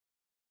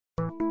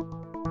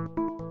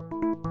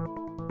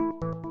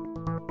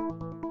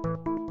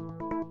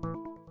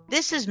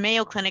This is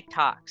Mayo Clinic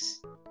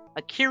Talks,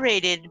 a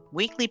curated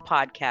weekly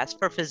podcast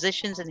for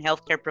physicians and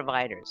healthcare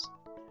providers.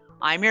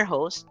 I'm your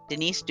host,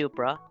 Denise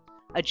Dupra,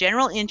 a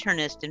general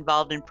internist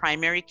involved in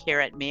primary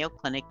care at Mayo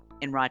Clinic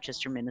in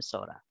Rochester,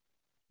 Minnesota.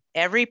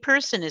 Every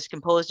person is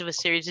composed of a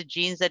series of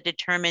genes that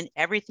determine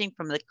everything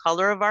from the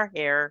color of our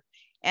hair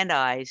and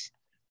eyes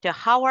to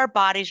how our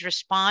bodies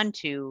respond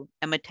to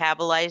and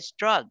metabolize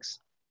drugs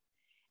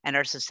and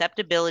our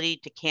susceptibility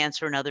to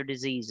cancer and other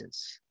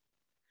diseases.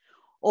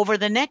 Over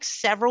the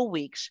next several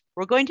weeks,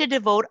 we're going to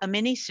devote a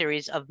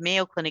mini-series of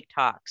Mayo Clinic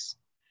Talks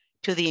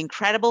to the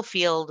incredible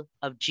field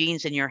of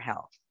genes in your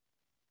health.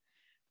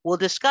 We'll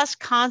discuss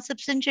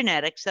concepts in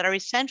genetics that are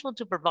essential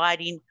to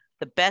providing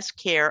the best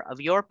care of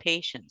your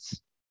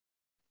patients.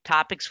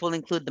 Topics will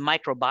include the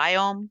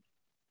microbiome,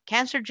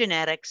 cancer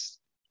genetics,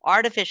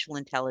 artificial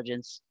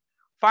intelligence,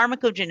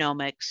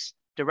 pharmacogenomics,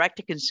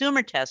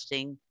 direct-to-consumer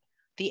testing,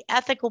 the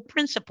ethical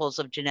principles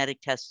of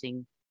genetic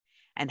testing,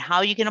 and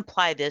how you can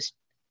apply this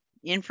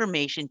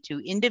information to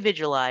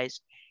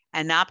individualize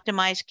and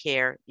optimize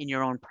care in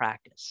your own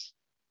practice.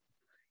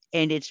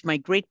 And it's my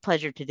great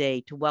pleasure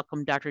today to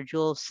welcome Dr.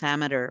 Joel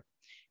Sameter,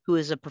 who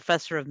is a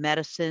professor of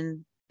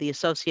medicine, the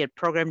Associate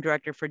Program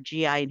Director for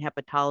GI and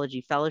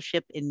Hepatology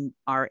Fellowship in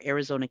our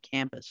Arizona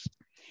campus.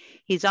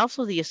 He's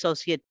also the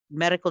Associate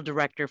Medical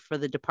Director for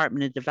the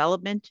Department of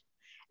Development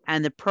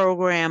and the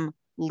Program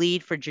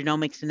Lead for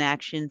Genomics in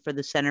Action for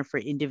the Center for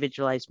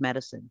Individualized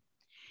Medicine.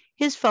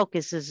 His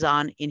focus is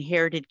on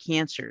inherited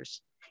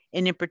cancers,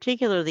 and in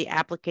particular, the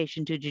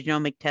application to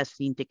genomic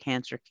testing to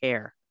cancer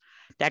care.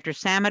 Dr.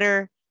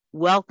 Sameter,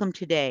 welcome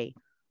today.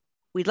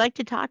 We'd like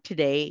to talk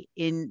today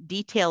in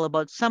detail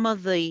about some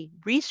of the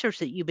research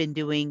that you've been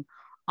doing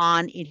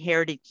on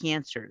inherited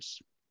cancers.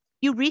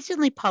 You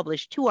recently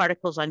published 2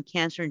 articles on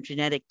cancer and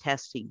genetic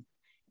testing.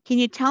 Can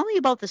you tell me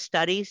about the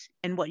studies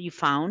and what you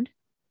found?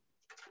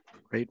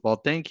 Great. Well,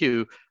 thank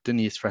you,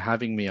 Denise, for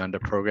having me on the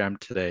program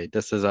today.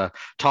 This is a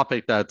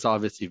topic that's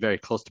obviously very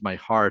close to my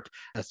heart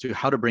as to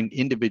how to bring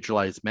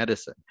individualized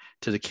medicine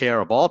to the care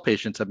of all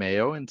patients at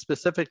Mayo and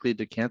specifically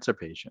to cancer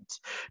patients.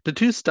 The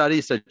 2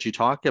 studies that you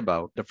talked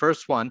about, the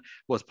first one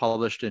was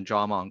published in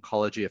JAMA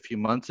Oncology a few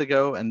months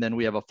ago, and then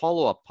we have a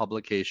follow-up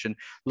publication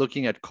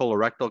looking at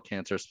colorectal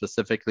cancer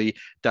specifically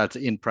that's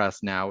in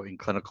press now in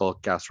clinical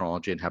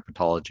gastroenterology and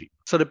hepatology.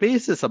 So the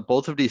basis of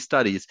both of these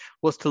studies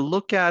was to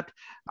look at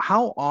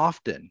how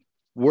often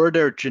were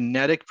there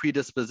genetic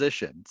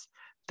predispositions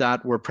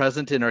that were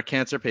present in our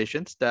cancer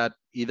patients that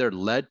either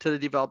led to the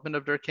development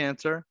of their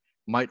cancer,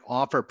 might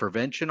offer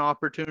prevention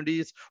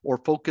opportunities, or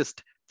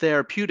focused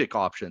therapeutic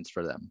options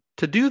for them.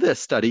 To do this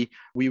study,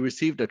 we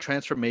received a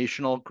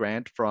transformational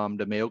grant from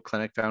the Mayo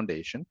Clinic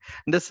Foundation,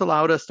 and this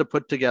allowed us to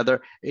put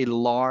together a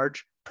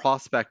large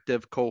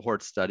prospective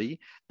cohort study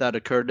that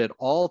occurred at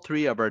all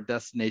 3 of our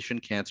destination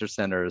cancer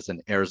centers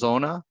in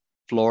Arizona,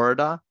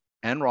 Florida,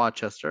 and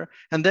Rochester,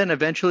 and then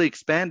eventually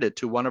expanded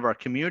to one of our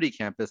community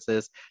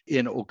campuses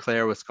in Eau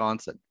Claire,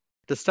 Wisconsin.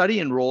 The study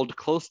enrolled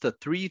close to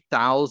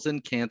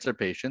 3,000 cancer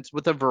patients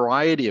with a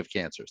variety of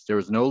cancers. There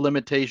was no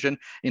limitation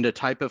in the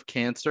type of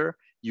cancer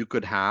you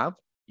could have,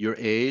 your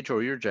age,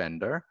 or your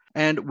gender.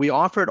 And we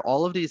offered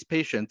all of these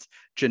patients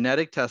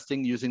genetic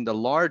testing using the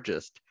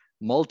largest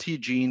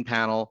multi-gene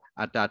panel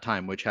at that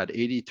time, which had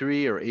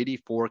 83 or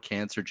 84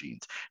 cancer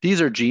genes. These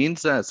are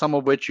genes, some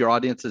of which your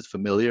audience is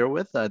familiar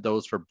with,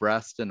 those for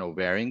breast and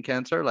ovarian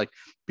cancer, like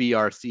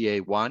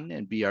BRCA1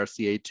 and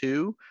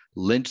BRCA2,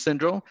 Lynch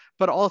syndrome,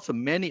 but also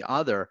many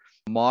other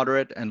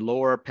moderate and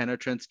lower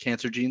penetrance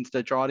cancer genes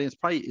that your audience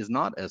probably is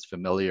not as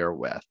familiar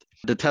with.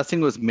 The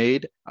testing was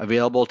made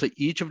available to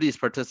each of these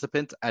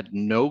participants at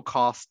no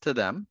cost to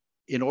them,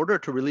 in order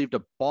to relieve the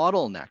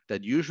bottleneck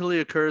that usually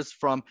occurs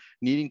from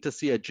needing to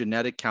see a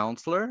genetic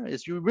counselor.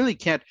 Is you really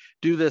can't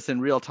do this in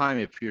real time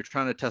if you're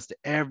trying to test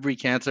every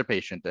cancer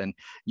patient and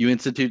you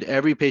institute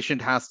every patient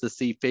has to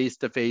see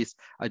face-to-face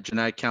a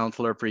genetic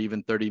counselor for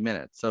even 30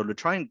 minutes. So to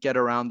try and get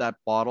around that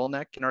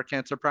bottleneck in our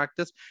cancer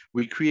practice,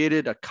 we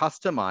created a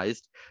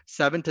customized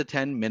 7 to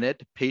 10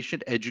 minute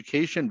patient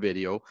education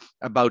video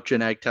about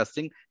genetic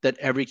testing that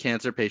every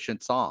cancer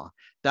patient saw.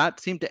 That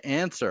seemed to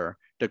answer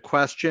the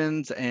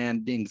questions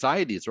and the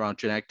anxieties around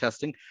genetic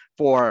testing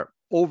for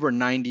over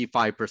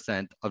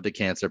 95% of the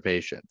cancer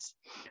patients.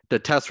 The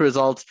test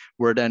results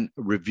were then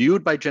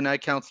reviewed by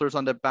genetic counselors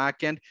on the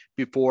back end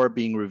before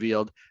being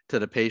revealed to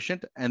the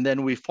patient. And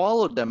then we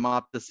followed them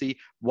up to see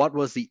what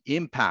was the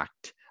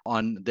impact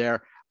on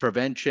their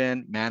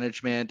prevention,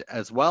 management,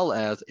 as well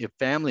as if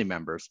family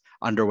members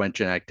underwent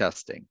genetic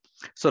testing.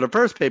 So the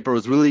first paper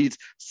was really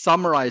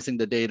summarizing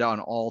the data on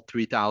all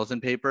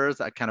 3,000 papers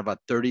at kind of a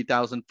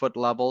 30,000 foot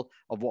level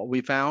of what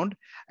we found.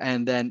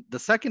 And then the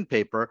second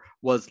paper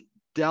was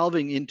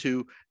delving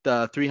into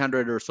the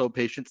 300 or so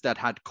patients that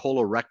had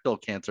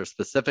colorectal cancer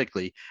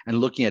specifically and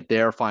looking at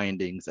their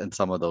findings and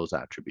some of those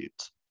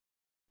attributes.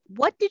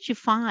 What did you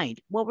find?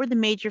 What were the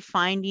major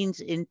findings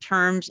in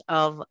terms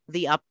of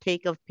the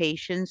uptake of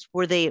patients?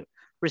 Were they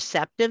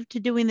receptive to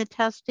doing the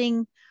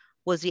testing?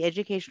 Was the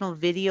educational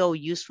video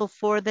useful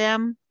for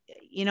them?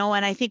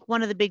 And I think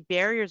one of the big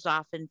barriers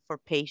often for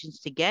patients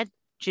to get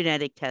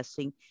genetic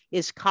testing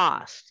is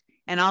cost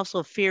and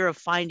also fear of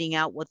finding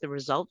out what the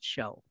results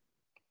show.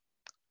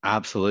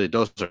 Absolutely.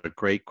 Those are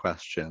great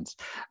questions.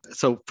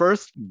 So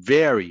first,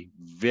 very,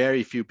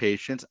 very few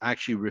patients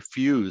actually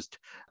refused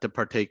to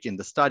partake in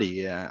the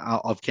study.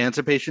 Of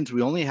cancer patients,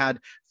 we only had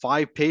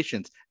 5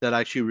 patients that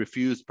actually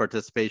refused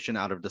participation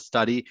out of the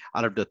study,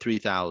 out of the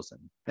 3,000.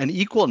 An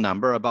equal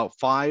number, about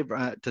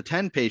 5 to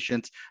 10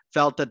 patients,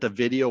 felt that the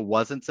video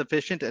wasn't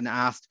sufficient and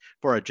asked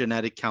for a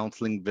genetic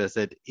counseling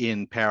visit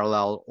in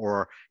parallel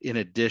or in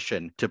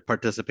addition to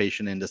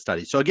participation in the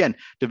study. So again,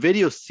 the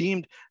video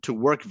seemed to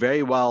work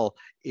very well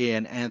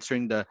in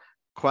answering the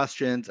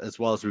questions as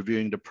well as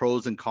reviewing the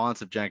pros and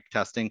cons of genetic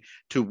testing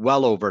to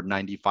well over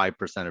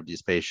 95% of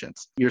these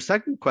patients. Your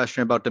second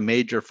question about the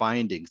major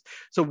findings.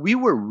 So we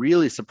were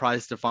really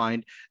surprised to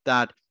find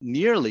that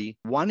nearly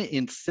 1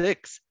 in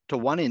 6 to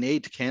 1 in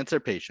 8 cancer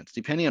patients,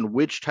 depending on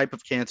which type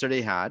of cancer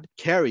they had,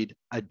 carried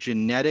a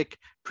genetic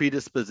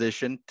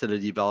predisposition to the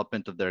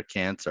development of their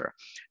cancer.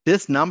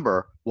 This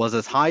number was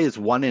as high as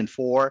 1 in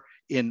 4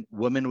 in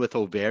women with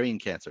ovarian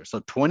cancer.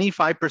 So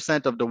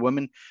 25% of the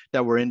women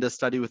that were in the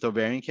study with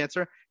ovarian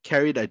cancer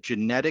carried a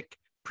genetic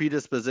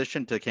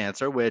predisposition to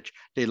cancer, which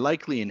they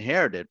likely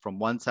inherited from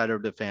one side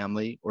of the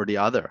family or the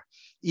other.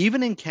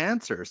 Even in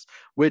cancers,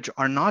 which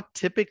are not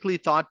typically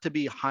thought to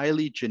be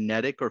highly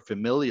genetic or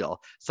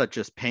familial, such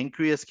as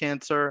pancreas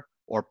cancer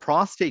or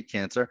prostate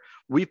cancer,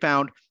 we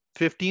found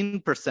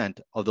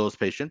 15% of those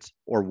patients,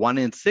 or 1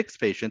 in 6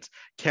 patients,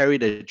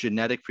 carried a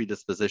genetic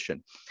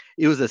predisposition.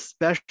 It was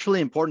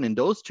especially important in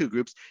those two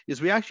groups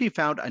is we actually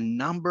found a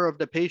number of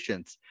the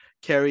patients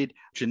carried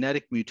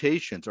genetic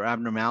mutations or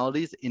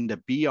abnormalities in the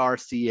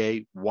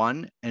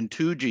BRCA1 and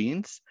 2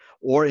 genes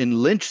or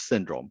in Lynch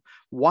syndrome.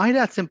 Why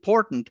that's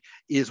important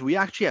is we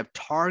actually have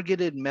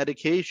targeted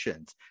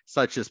medications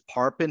such as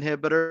PARP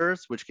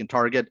inhibitors, which can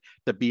target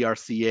the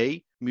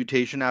BRCA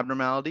mutation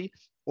abnormality,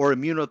 or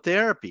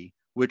immunotherapy,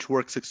 which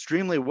works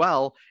extremely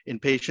well in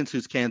patients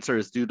whose cancer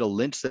is due to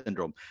Lynch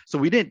syndrome. So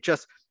we didn't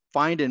just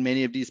find in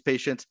many of these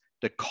patients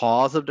the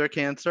cause of their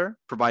cancer,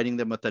 providing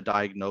them with a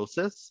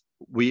diagnosis.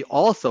 We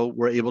also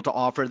were able to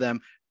offer them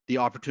the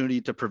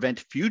opportunity to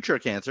prevent future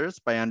cancers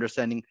by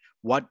understanding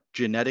what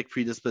genetic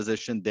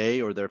predisposition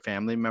they or their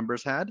family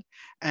members had.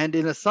 And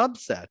in a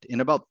subset, in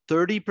about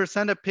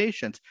 30% of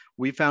patients,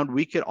 we found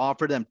we could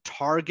offer them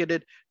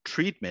targeted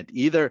treatment,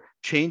 either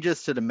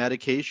changes to the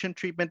medication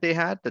treatment they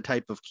had, the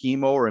type of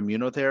chemo or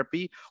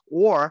immunotherapy,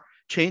 or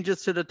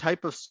changes to the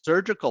type of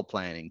surgical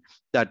planning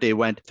that they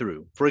went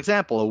through. For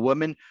example, a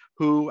woman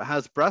who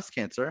has breast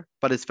cancer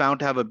but is found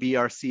to have a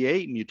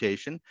BRCA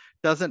mutation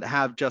doesn't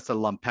have just a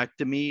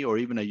lumpectomy or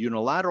even a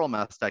unilateral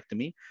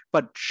mastectomy,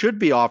 but should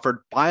be offered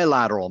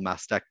bilateral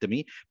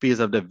mastectomy because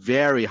of the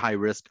very high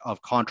risk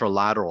of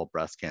contralateral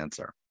breast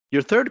cancer.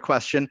 Your third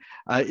question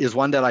is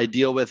one that I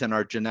deal with in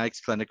our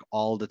genetics clinic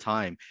all the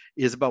time,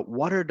 is about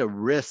what are the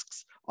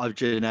risks of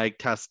genetic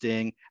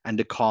testing and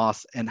the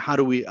costs, and how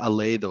do we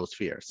allay those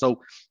fears? So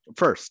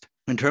first,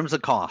 in terms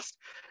of cost,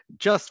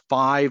 just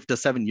 5 to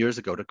 7 years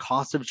ago, the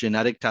cost of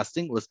genetic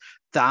testing was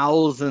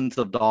thousands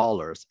of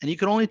dollars, and you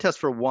could only test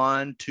for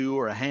 1, 2,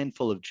 or a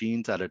handful of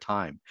genes at a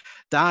time.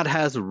 That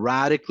has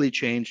radically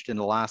changed in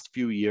the last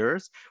few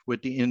years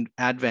with the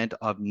advent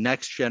of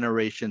next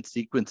generation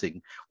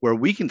sequencing, where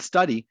we can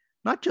study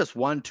not just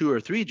 1, 2, or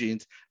 3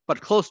 genes,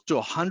 but close to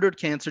 100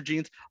 cancer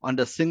genes on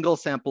a single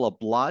sample of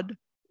blood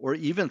or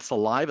even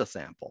saliva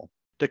sample.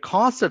 The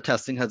cost of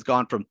testing has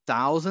gone from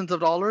thousands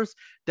of dollars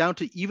down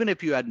to even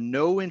if you had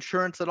no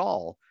insurance at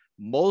all.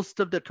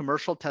 Most of the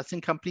commercial testing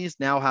companies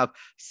now have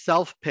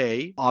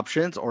self-pay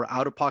options or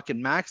out-of-pocket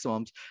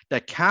maximums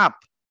that cap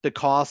the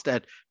cost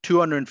at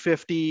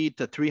 $250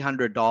 to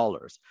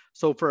 $300.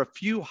 So for a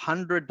few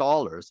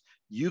 $100s,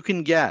 you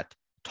can get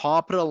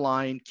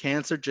top-of-the-line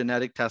cancer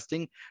genetic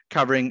testing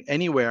covering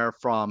anywhere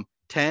from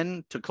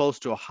 10 to close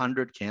to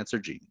 100 cancer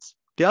genes.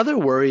 The other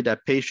worry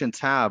that patients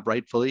have,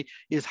 rightfully,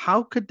 is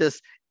how could this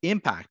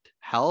impact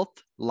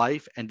health,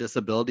 life, and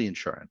disability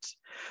insurance?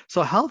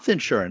 So health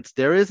insurance,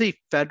 there is a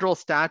federal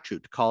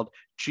statute called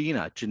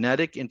GINA,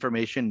 Genetic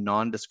Information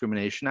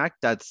Non-Discrimination Act,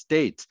 that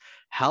states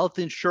health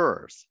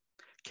insurers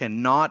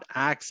cannot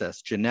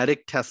access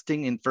genetic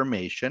testing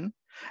information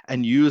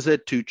and use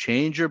it to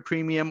change your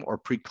premium or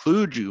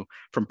preclude you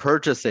from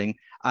purchasing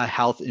a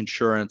health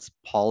insurance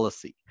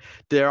policy.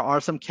 There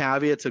are some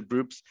caveats of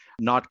groups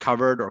not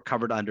covered or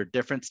covered under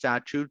different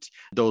statutes,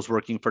 those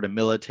working for the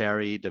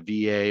military, the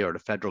VA, or the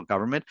federal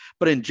government.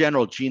 But in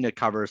general, GINA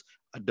covers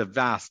the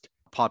vast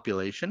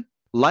population.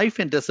 Life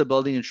and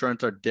disability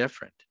insurance are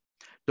different.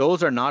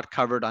 Those are not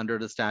covered under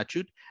the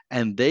statute,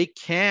 and they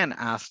can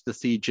ask to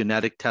see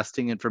genetic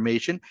testing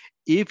information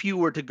if you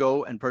were to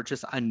go and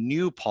purchase a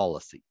new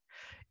policy.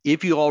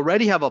 If you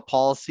already have a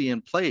policy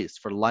in place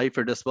for life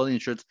or disability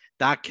insurance,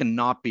 that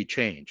cannot be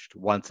changed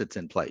once it's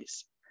in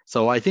place.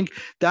 So I think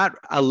that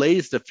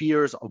allays the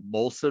fears of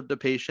most of the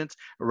patients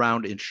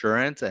around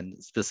insurance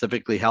and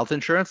specifically health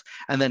insurance.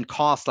 And then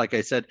cost, like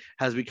I said,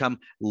 has become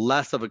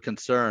less of a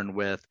concern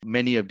with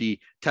many of the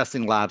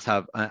testing labs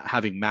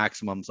having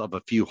maximums of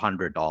a few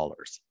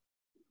 $100s.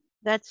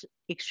 That's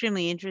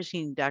extremely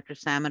interesting, Dr.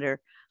 Sameter.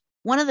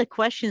 One of the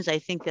questions I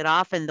think that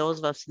often those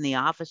of us in the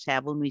office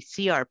have when we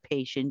see our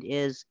patient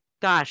is,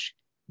 gosh,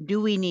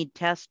 do we need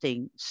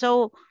testing?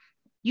 So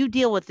you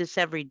deal with this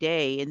every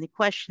day. And the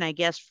question, I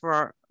guess,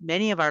 for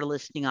many of our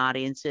listening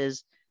audience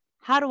is,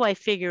 how do I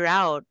figure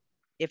out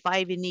if I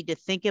even need to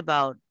think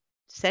about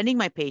sending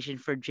my patient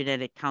for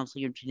genetic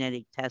counseling or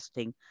genetic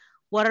testing?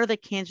 What are the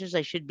cancers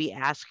I should be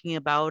asking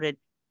about? And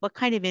what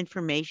kind of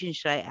information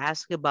should I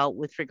ask about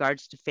with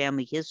regards to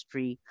family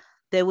history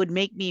that would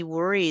make me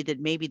worry that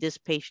maybe this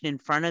patient in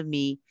front of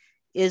me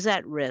is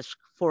at risk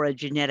for a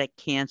genetic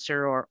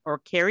cancer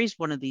or carries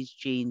one of these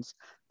genes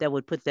that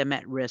would put them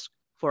at risk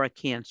for a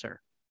cancer?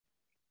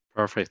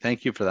 Perfect.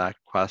 Thank you for that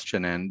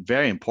question, and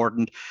very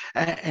important.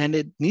 And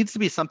it needs to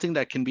be something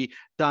that can be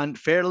done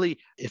fairly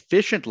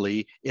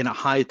efficiently in a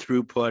high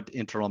throughput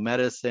internal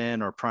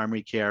medicine or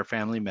primary care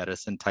family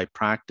medicine type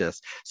practice.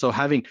 So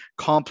having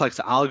complex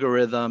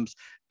algorithms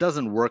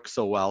doesn't work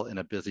so well in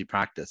a busy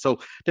practice. So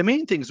the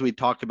main things we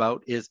talk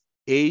about is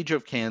age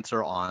of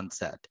cancer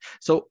onset.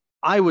 So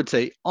I would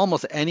say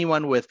almost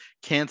anyone with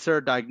cancer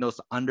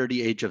diagnosed under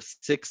the age of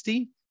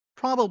 60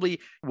 probably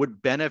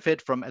would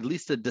benefit from at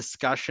least a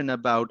discussion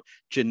about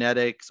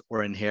genetics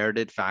or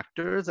inherited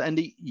factors. And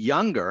the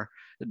younger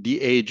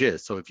the age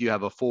is, so if you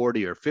have a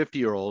 40 or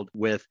 50-year-old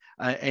with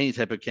any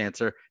type of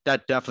cancer,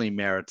 that definitely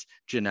merits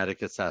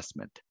genetic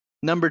assessment.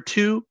 Number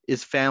two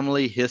is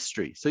family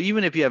history. So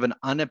even if you have an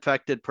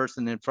unaffected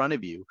person in front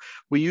of you,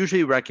 we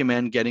usually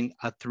recommend getting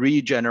a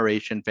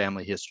 3-generation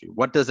family history.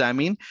 What does that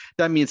mean?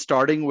 That means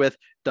starting with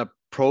the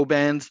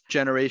proband's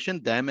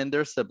generation, them and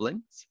their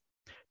siblings,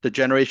 the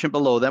generation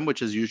below them,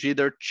 which is usually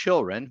their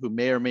children who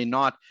may or may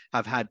not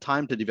have had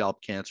time to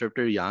develop cancer if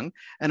they're young,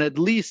 and at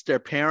least their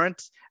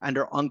parents and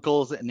their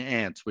uncles and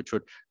aunts, which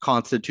would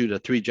constitute a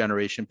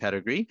 3-generation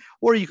pedigree.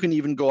 Or you can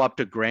even go up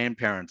to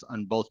grandparents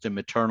on both the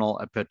maternal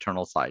and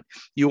paternal side.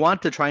 You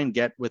want to try and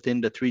get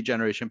within the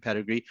 3-generation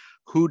pedigree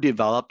who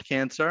developed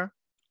cancer,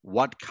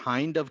 what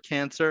kind of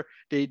cancer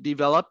they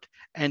developed,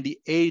 and the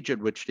age at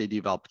which they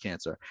developed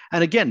cancer.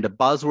 And again, the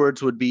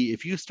buzzwords would be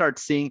if you start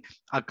seeing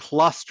a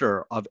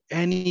cluster of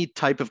any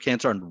type of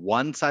cancer on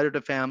one side of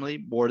the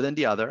family more than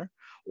the other,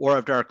 or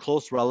if there are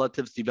close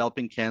relatives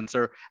developing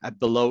cancer at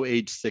below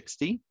age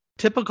 60,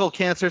 typical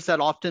cancers that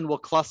often will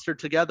cluster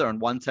together on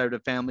one side of the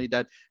family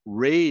that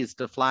raise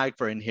the flag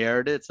for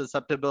inherited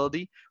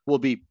susceptibility will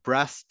be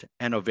breast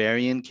and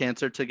ovarian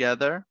cancer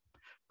together,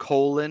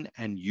 colon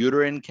and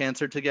uterine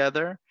cancer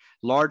together,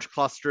 large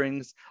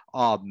clusterings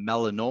of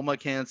melanoma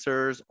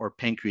cancers or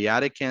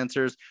pancreatic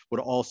cancers would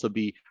also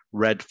be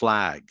red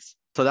flags.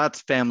 So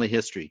that's family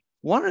history.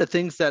 One of the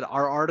things that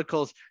our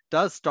articles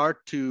does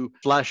start to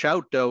flesh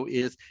out, though,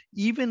 is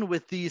even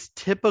with these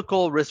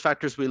typical risk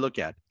factors we look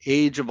at,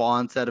 age of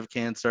onset of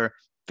cancer,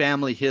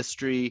 family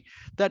history,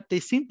 that they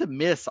seem to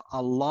miss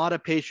a lot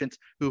of patients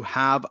who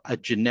have a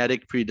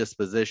genetic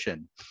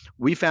predisposition.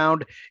 We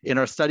found in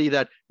our study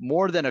that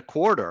more than a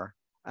quarter,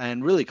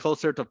 and really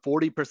closer to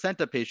 40%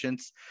 of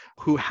patients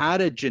who had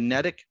a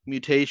genetic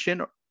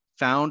mutation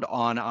found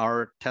on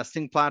our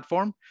testing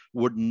platform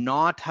would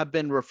not have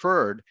been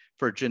referred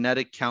for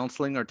genetic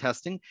counseling or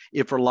testing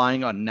if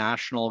relying on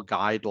national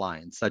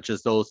guidelines, such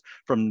as those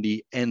from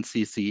the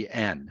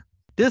NCCN.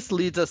 This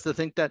leads us to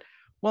think that,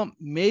 well,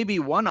 maybe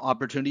one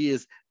opportunity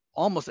is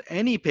almost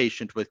any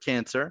patient with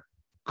cancer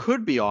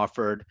could be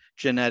offered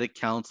genetic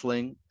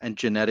counseling and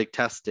genetic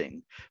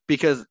testing,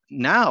 because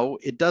now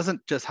it doesn't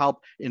just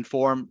help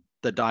inform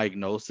the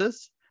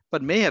diagnosis,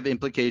 but may have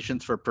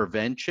implications for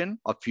prevention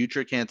of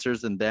future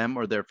cancers in them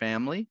or their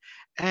family.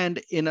 And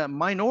in a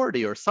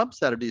minority or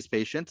subset of these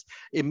patients,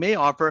 it may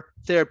offer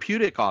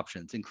therapeutic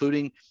options,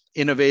 including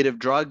innovative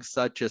drugs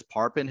such as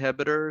PARP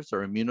inhibitors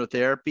or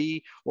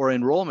immunotherapy, or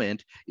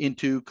enrollment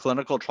into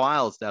clinical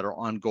trials that are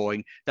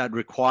ongoing that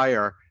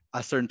require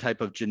a certain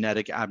type of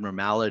genetic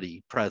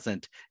abnormality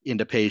present in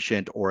the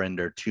patient or in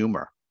their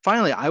tumor.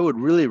 Finally, I would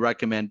really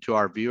recommend to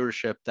our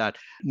viewership that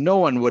no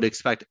one would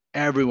expect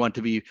everyone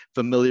to be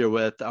familiar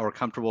with or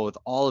comfortable with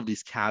all of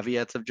these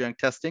caveats of genetic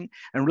testing.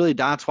 And really,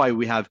 that's why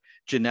we have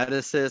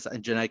geneticists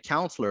and genetic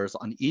counselors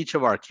on each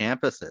of our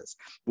campuses,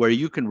 where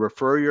you can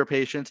refer your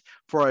patients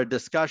for a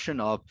discussion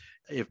of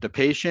if the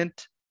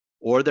patient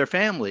or their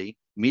family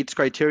meets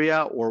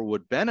criteria or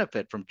would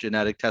benefit from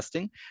genetic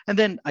testing, and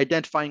then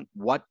identifying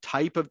what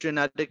type of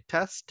genetic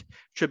test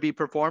should be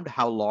performed,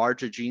 how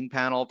large a gene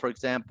panel, for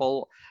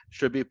example,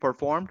 should be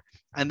performed,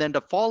 and then the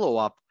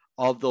follow-up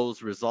of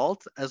those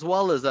results, as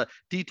well as a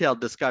detailed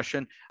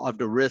discussion of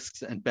the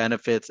risks and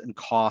benefits and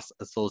costs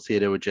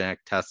associated with genetic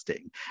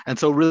testing. And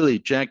so really,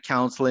 genetic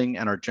counseling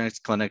and our genetics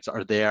clinics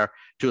are there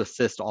to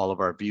assist all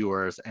of our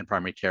viewers and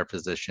primary care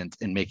physicians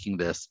in making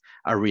this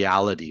a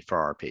reality for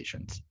our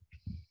patients.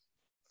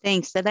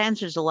 Thanks. That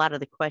answers a lot of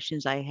the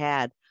questions I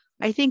had.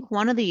 I think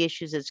one of the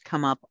issues that's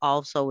come up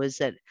also is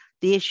that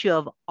the issue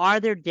of, are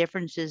there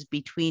differences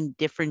between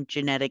different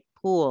genetic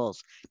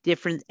pools,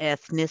 different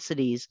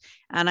ethnicities?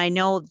 And I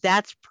know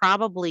that's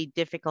probably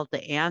difficult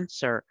to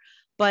answer,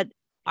 but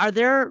are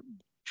there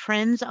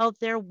trends out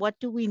there? What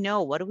do we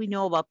know? What do we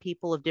know about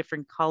people of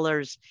different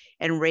colors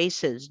and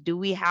races? Do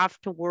we have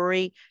to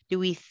worry? Do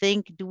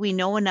we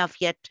know enough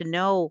yet to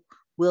know,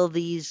 will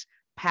these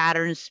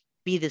patterns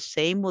be the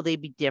same? Will they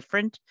be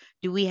different?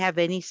 Do we have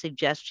any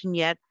suggestion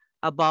yet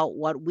about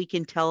what we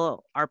can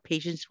tell our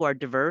patients who are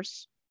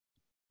diverse?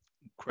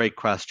 Great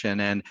question.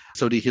 And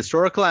so the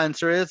historical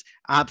answer is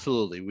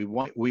absolutely. We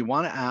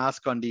want to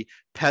ask on the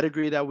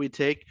pedigree that we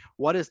take,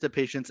 what is the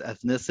patient's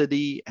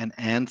ethnicity and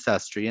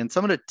ancestry? And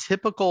some of the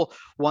typical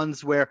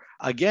ones where,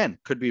 again,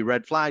 could be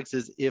red flags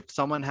is if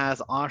someone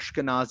has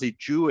Ashkenazi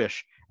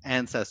Jewish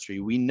ancestry.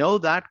 We know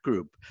that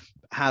group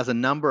has a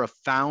number of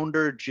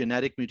founder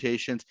genetic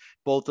mutations,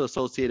 both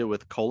associated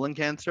with colon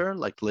cancer,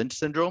 like Lynch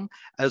syndrome,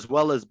 as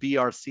well as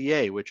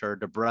BRCA, which are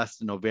the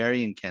breast and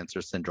ovarian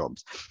cancer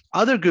syndromes.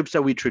 Other groups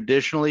that we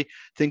traditionally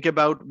think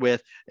about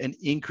with an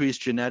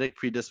increased genetic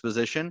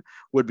predisposition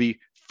would be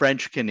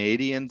French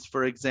Canadians,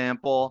 for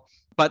example.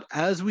 But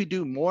as we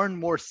do more and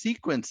more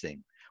sequencing,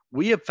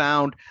 we have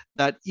found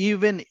that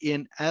even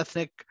in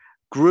ethnic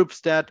groups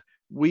that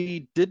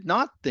we did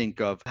not think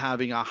of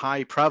having a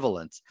high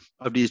prevalence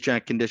of these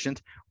genetic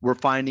conditions, we're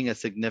finding a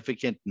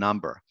significant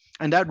number.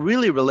 And that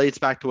really relates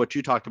back to what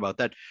you talked about,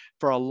 that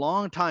for a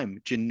long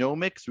time,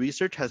 genomics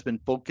research has been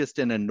focused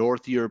in a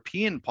North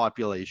European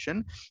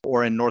population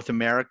or in North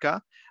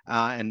America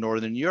and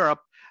Northern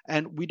Europe.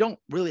 And we don't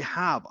really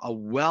have a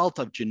wealth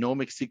of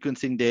genomic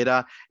sequencing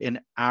data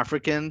in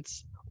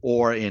Africans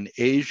or in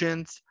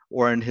Asians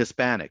or in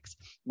Hispanics.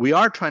 We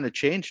are trying to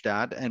change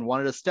that. And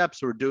one of the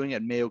steps we're doing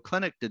at Mayo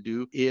Clinic to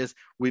do is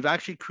we've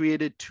actually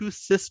created two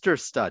sister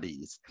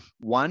studies.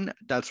 One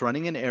that's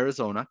running in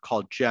Arizona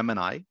called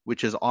Gemini,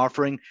 which is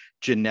offering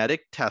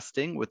genetic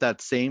testing with that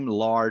same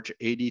large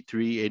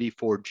 83,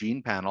 84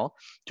 gene panel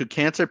to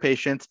cancer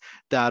patients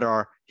that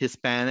are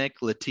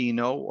Hispanic,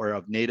 Latino, or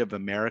of Native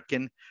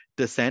American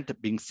descent,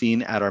 being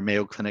seen at our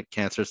Mayo Clinic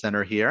Cancer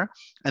Center here.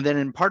 And then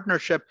in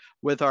partnership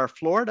with our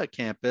Florida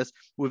campus,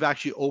 we've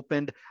actually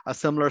opened a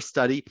similar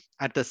study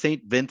at the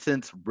St.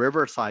 Vincent's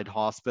Riverside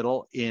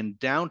Hospital in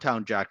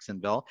downtown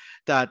Jacksonville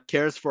that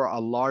cares for a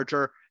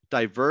larger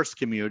diverse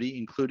community,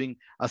 including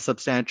a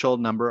substantial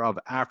number of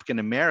African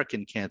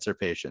American cancer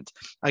patients.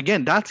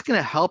 Again, that's going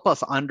to help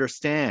us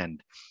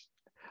understand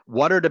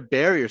what are the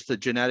barriers to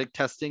genetic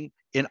testing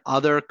in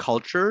other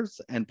cultures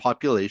and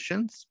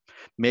populations.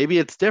 Maybe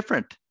it's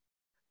different.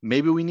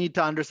 Maybe we need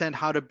to understand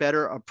how to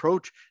better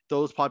approach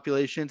those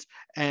populations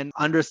and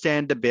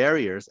understand the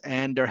barriers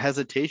and their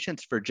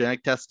hesitations for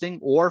genetic testing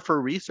or for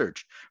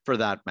research for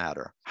that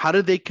matter. How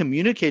do they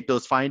communicate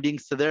those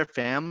findings to their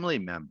family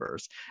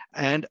members?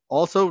 And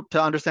also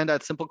to understand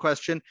that simple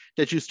question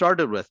that you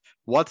started with,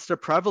 what's the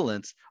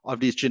prevalence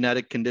of these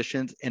genetic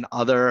conditions in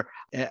other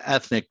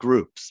ethnic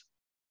groups?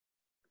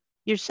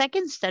 Your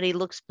second study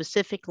looks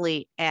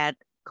specifically at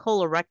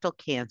colorectal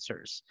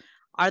cancers.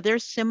 Are there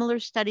similar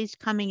studies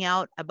coming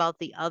out about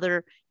the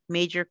other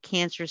major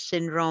cancer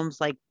syndromes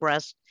like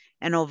breast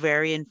and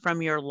ovarian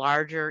from your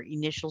larger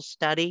initial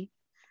study?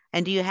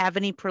 And do you have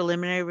any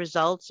preliminary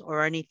results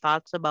or any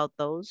thoughts about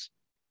those?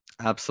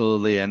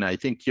 Absolutely. And I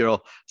think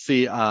you'll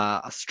see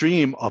a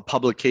stream of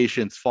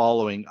publications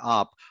following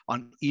up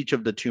on each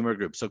of the tumor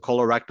groups. So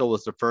colorectal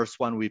was the first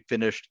one we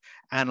finished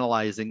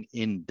analyzing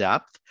in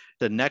depth.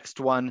 The next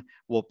one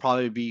will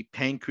probably be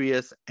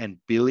pancreas and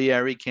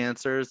biliary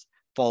cancers,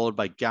 followed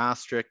by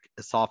gastric,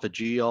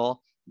 esophageal,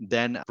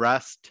 then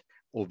breast,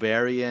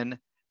 ovarian,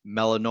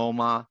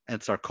 melanoma,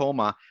 and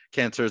sarcoma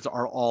cancers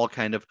are all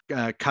kind of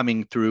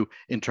coming through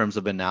in terms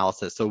of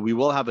analysis. So we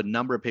will have a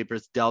number of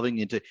papers delving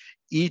into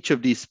each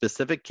of these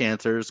specific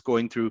cancers,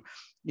 going through,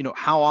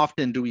 how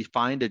often do we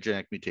find a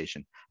genetic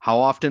mutation? How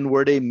often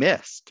were they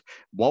missed?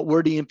 What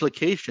were the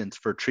implications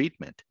for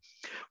treatment?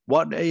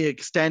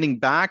 Standing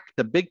back,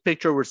 the big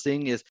picture we're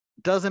seeing is,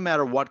 doesn't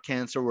matter what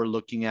cancer we're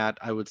looking at,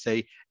 I would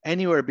say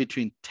anywhere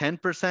between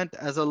 10%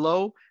 as a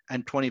low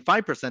and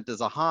 25% as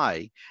a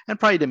high, and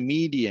probably the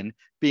median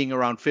being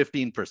around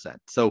 15%.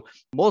 So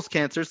most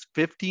cancers,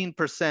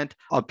 15%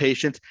 of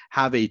patients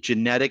have a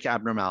genetic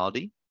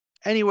abnormality.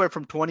 Anywhere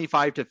from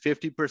 25 to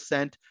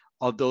 50%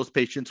 of those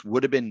patients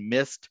would have been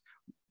missed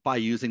by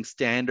using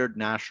standard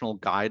national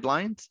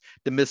guidelines.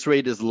 The miss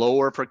rate is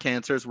lower for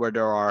cancers where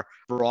there are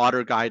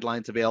broader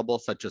guidelines available,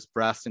 such as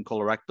breast and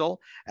colorectal.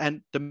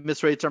 And the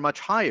miss rates are much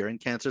higher in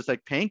cancers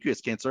like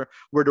pancreas cancer,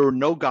 where there were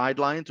no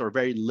guidelines or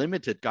very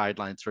limited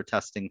guidelines for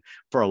testing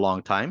for a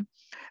long time.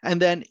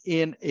 And then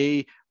in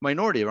a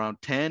minority,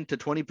 around 10 to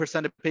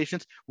 20% of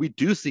patients, we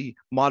do see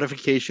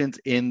modifications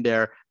in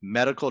their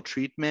medical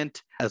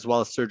treatment as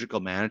well as surgical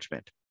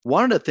management.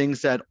 One of the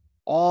things that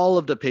all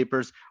of the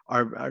papers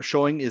are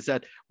showing is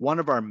that one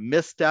of our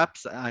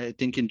missteps, I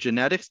think, in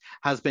genetics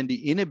has been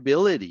the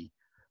inability,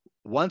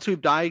 once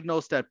we've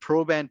diagnosed that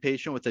proband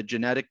patient with a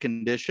genetic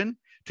condition,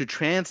 to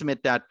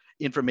transmit that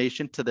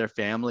information to their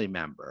family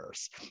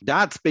members.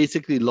 That's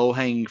basically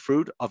low-hanging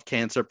fruit of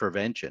cancer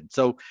prevention.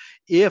 So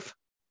if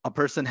a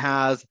person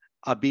has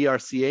a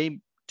BRCA2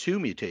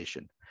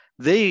 mutation,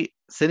 they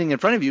sitting in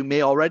front of you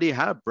may already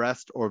have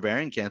breast or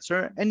ovarian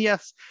cancer. And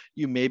yes,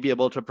 you may be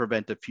able to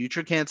prevent a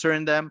future cancer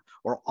in them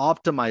or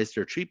optimize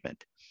their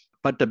treatment.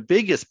 But the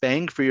biggest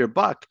bang for your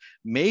buck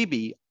may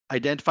be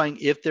identifying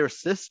if their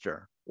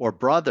sister or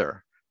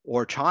brother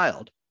or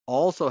child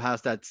also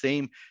has that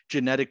same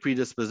genetic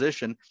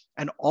predisposition,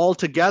 and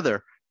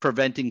altogether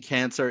preventing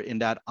cancer in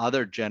that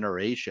other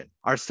generation.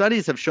 Our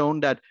studies have shown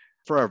that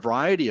for a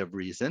variety of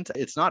reasons,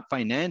 it's not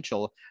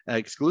financial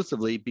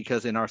exclusively,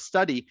 because in our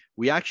study,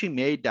 we actually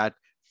made that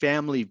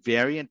family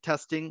variant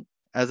testing,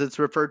 as it's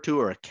referred to,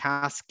 or a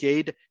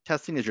cascade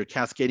testing, as you're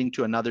cascading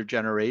to another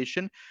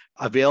generation,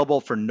 available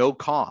for no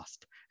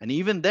cost. And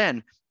even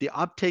then, the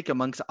uptake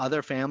amongst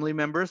other family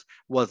members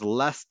was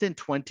less than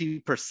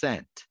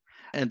 20%.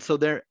 And so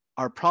there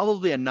are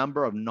probably a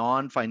number of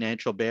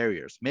non-financial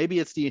barriers. Maybe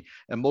it's the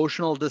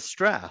emotional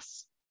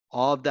distress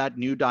of that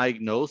new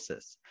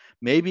diagnosis.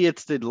 Maybe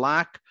it's the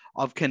lack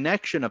of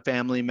connection of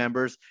family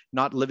members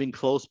not living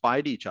close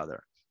by to each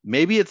other.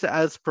 Maybe it's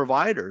as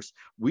providers,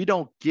 we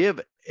don't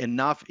give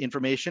enough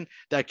information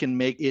that can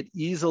make it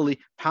easily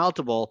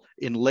palatable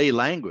in lay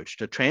language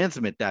to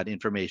transmit that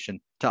information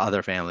to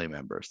other family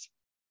members.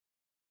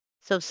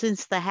 So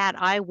since the hat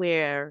I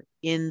wear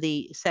in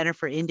the Center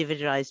for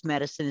Individualized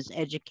Medicine is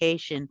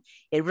education,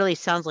 it really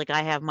sounds like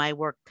I have my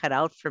work cut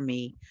out for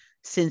me,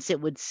 since it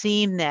would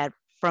seem that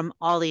from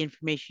all the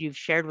information you've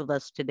shared with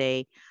us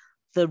today,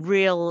 the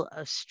real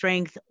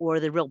strength or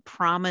the real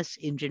promise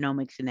in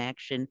genomics in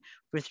action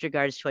with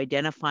regards to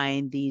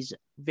identifying these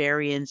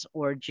variants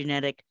or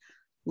genetic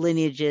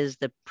lineages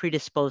that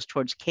predispose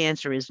towards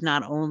cancer is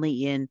not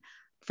only in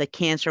the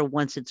cancer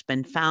once it's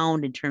been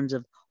found in terms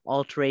of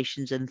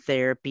alterations in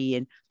therapy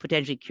and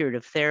potentially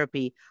curative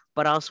therapy,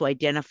 but also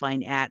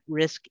identifying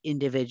at-risk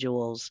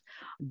individuals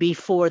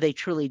before they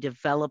truly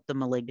develop the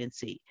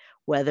malignancy,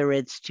 whether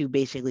it's to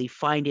basically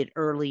find it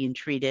early and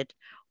treat it,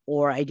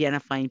 or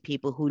identifying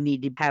people who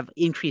need to have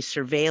increased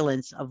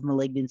surveillance of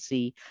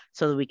malignancy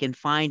so that we can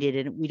find it.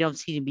 And we don't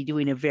seem to be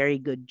doing a very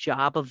good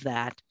job of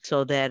that,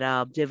 so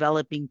that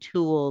developing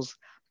tools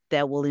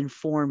that will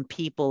inform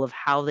people of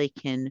how they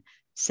can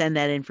send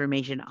that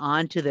information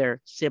on to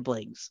their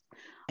siblings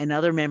and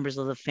other members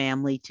of the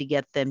family to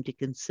get them to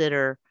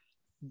consider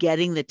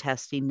getting the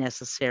testing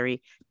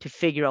necessary to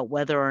figure out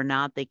whether or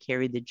not they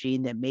carry the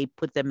gene that may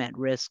put them at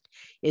risk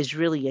is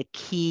really a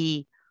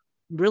key,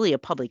 really a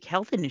public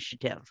health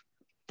initiative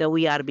that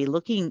we ought to be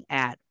looking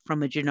at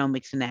from a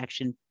genomics in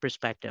action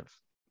perspective.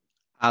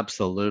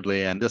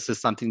 Absolutely. And this is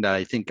something that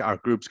I think our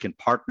groups can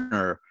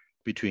partner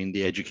between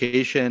the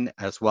education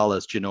as well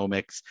as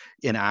genomics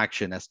in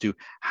action as to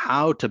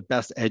how to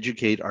best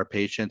educate our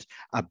patients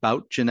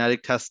about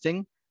genetic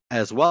testing,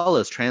 as well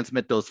as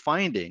transmit those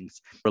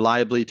findings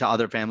reliably to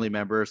other family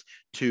members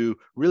to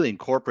really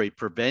incorporate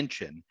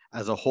prevention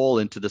as a whole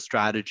into the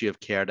strategy of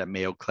care that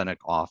Mayo Clinic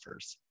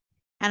offers.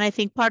 And I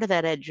think part of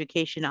that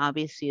education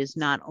obviously is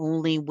not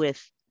only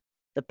with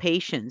the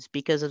patients,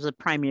 because as a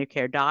primary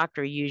care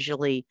doctor,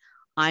 usually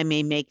I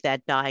may make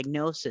that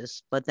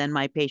diagnosis, but then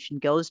my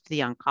patient goes to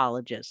the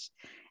oncologist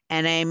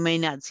and I may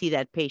not see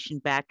that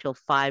patient back till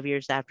 5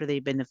 years after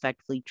they've been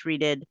effectively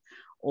treated,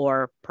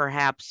 or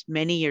perhaps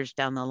many years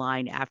down the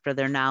line after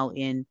they're now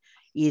in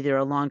either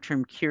a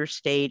long-term cure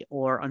state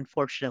or,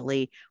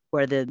 unfortunately,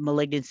 where the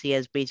malignancy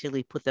has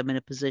basically put them in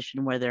a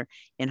position where they're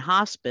in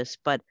hospice.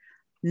 But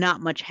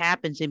not much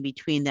happens in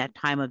between that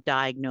time of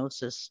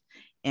diagnosis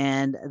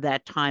and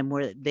that time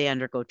where they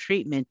undergo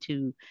treatment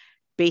to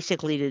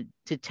basically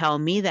to tell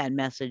me that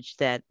message,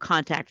 that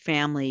contact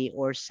family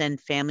or send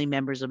family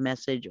members a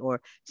message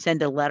or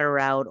send a letter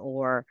out,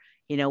 or,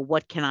 you know,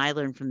 what can I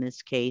learn from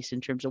this case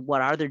in terms of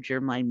what are their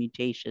germline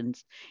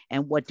mutations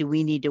and what do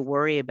we need to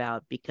worry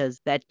about?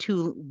 Because that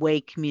two-way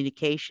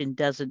communication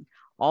doesn't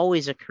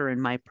always occur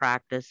in my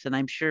practice. And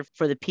I'm sure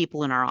for the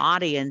people in our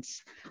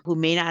audience who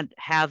may not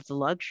have the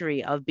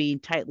luxury of being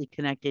tightly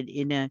connected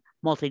in a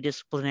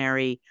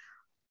multidisciplinary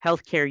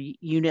healthcare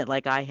unit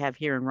like I have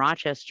here in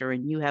Rochester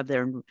and you have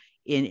there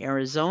in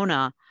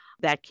Arizona,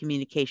 that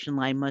communication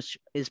line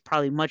is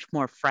probably much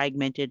more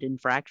fragmented and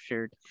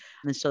fractured.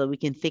 And so that we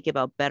can think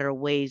about better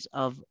ways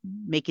of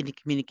making the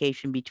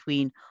communication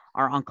between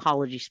our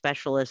oncology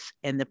specialists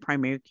and the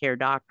primary care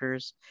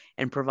doctors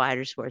and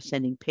providers who are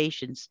sending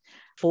patients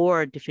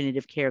for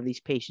definitive care of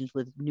these patients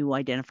with new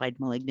identified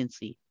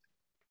malignancy.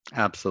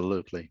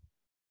 Absolutely.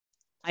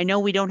 I know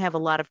we don't have a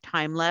lot of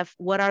time left.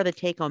 What are the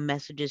take-home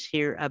messages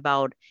here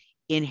about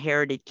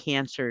inherited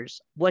cancers?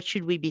 What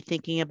should we be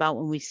thinking about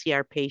when we see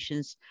our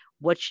patients?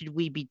 What should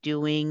we be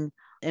doing?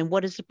 And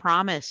what is the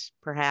promise,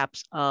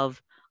 perhaps,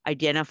 of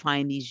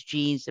identifying these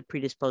genes that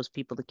predispose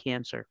people to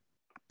cancer?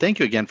 Thank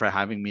you again for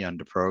having me on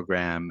the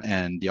program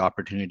and the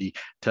opportunity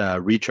to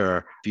reach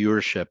our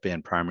viewership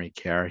in primary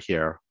care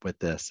here with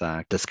this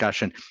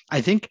discussion. I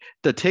think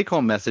the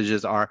take-home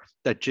messages are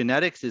that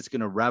genetics is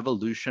going to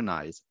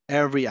revolutionize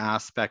every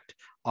aspect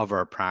of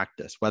our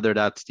practice, whether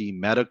that's the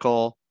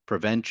medical,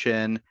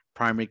 prevention,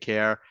 primary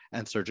care,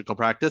 and surgical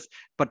practice.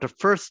 But the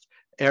first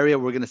area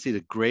we're going to see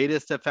the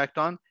greatest effect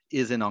on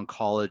is in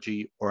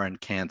oncology or in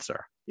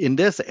cancer. In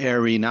this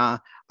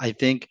arena, I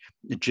think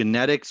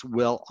genetics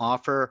will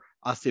offer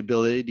us the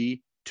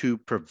ability to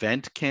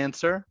prevent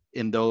cancer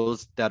in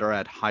those that are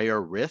at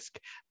higher risk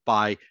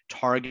by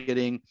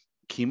targeting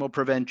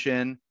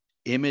chemoprevention,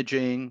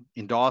 imaging,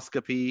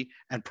 endoscopy,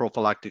 and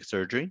prophylactic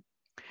surgery.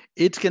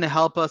 It's going to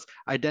help us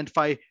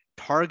identify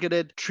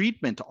targeted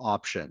treatment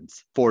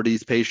options for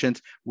these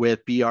patients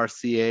with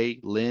BRCA,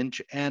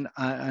 Lynch, and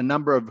a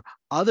number of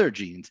other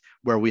genes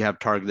where we have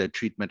targeted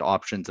treatment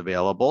options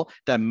available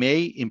that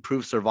may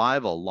improve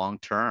survival long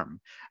term.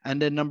 And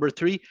then number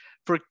three,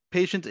 for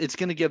patients, it's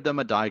going to give them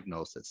a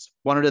diagnosis.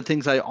 One of the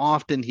things I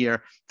often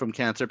hear from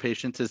cancer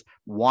patients is,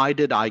 why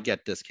did I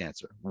get this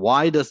cancer?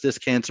 Why does this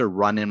cancer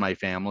run in my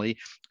family?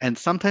 And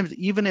sometimes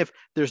even if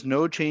there's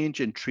no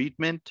change in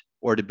treatment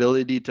or the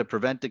ability to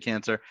prevent the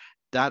cancer,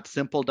 that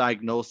simple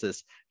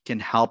diagnosis can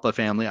help a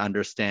family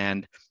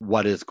understand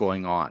what is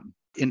going on.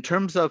 In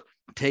terms of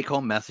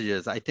take-home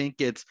messages, I think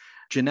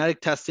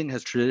genetic testing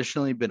has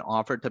traditionally been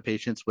offered to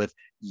patients with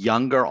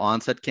younger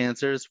onset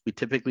cancers. We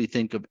typically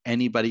think of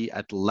anybody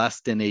at less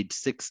than age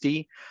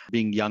 60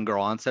 being younger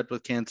onset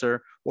with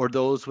cancer, or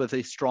those with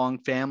a strong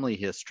family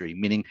history,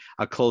 meaning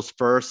a close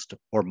first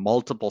or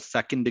multiple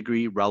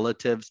second-degree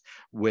relatives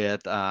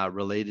with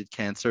related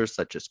cancers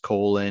such as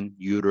colon,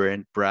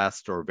 uterine,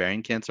 breast, or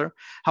ovarian cancer.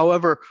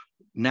 However,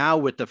 now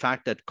with the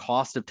fact that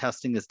cost of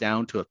testing is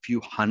down to a few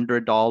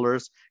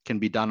 $100s, can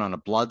be done on a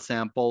blood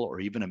sample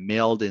or even a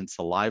mailed-in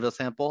saliva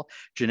sample,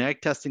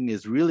 genetic testing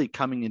is really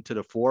coming into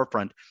the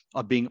forefront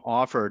of being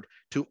offered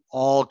to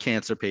all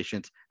cancer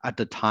patients at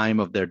the time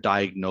of their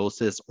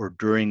diagnosis or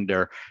during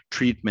their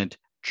treatment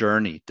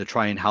journey to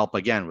try and help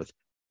again with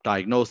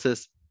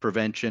diagnosis,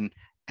 prevention,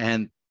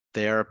 and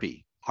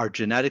therapy. Our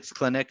genetics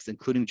clinics,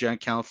 including genetic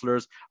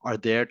counselors, are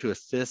there to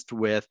assist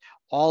with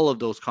all of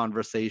those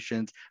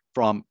conversations,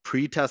 from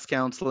pre-test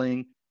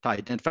counseling to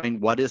identifying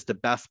what is the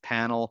best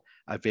panel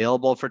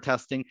available for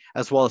testing,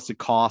 as well as the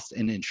cost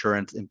and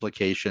insurance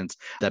implications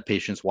that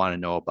patients want to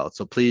know about.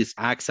 So please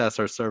access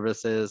our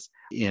services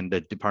in the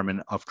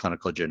Department of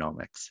Clinical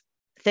Genomics.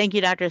 Thank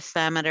you, Dr.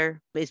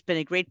 Samater. It's been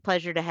a great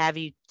pleasure to have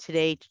you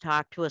today to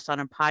talk to us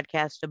on a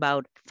podcast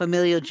about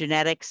familial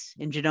genetics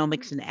and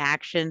genomics in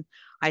action.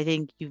 I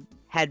think you've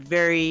had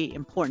very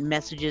important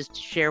messages to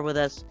share with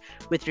us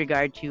with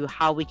regard to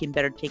how we can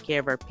better take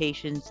care of our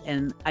patients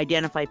and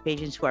identify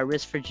patients who are at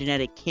risk for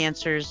genetic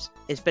cancers.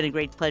 It's been a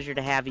great pleasure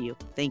to have you.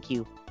 Thank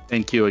you.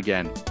 Thank you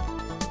again.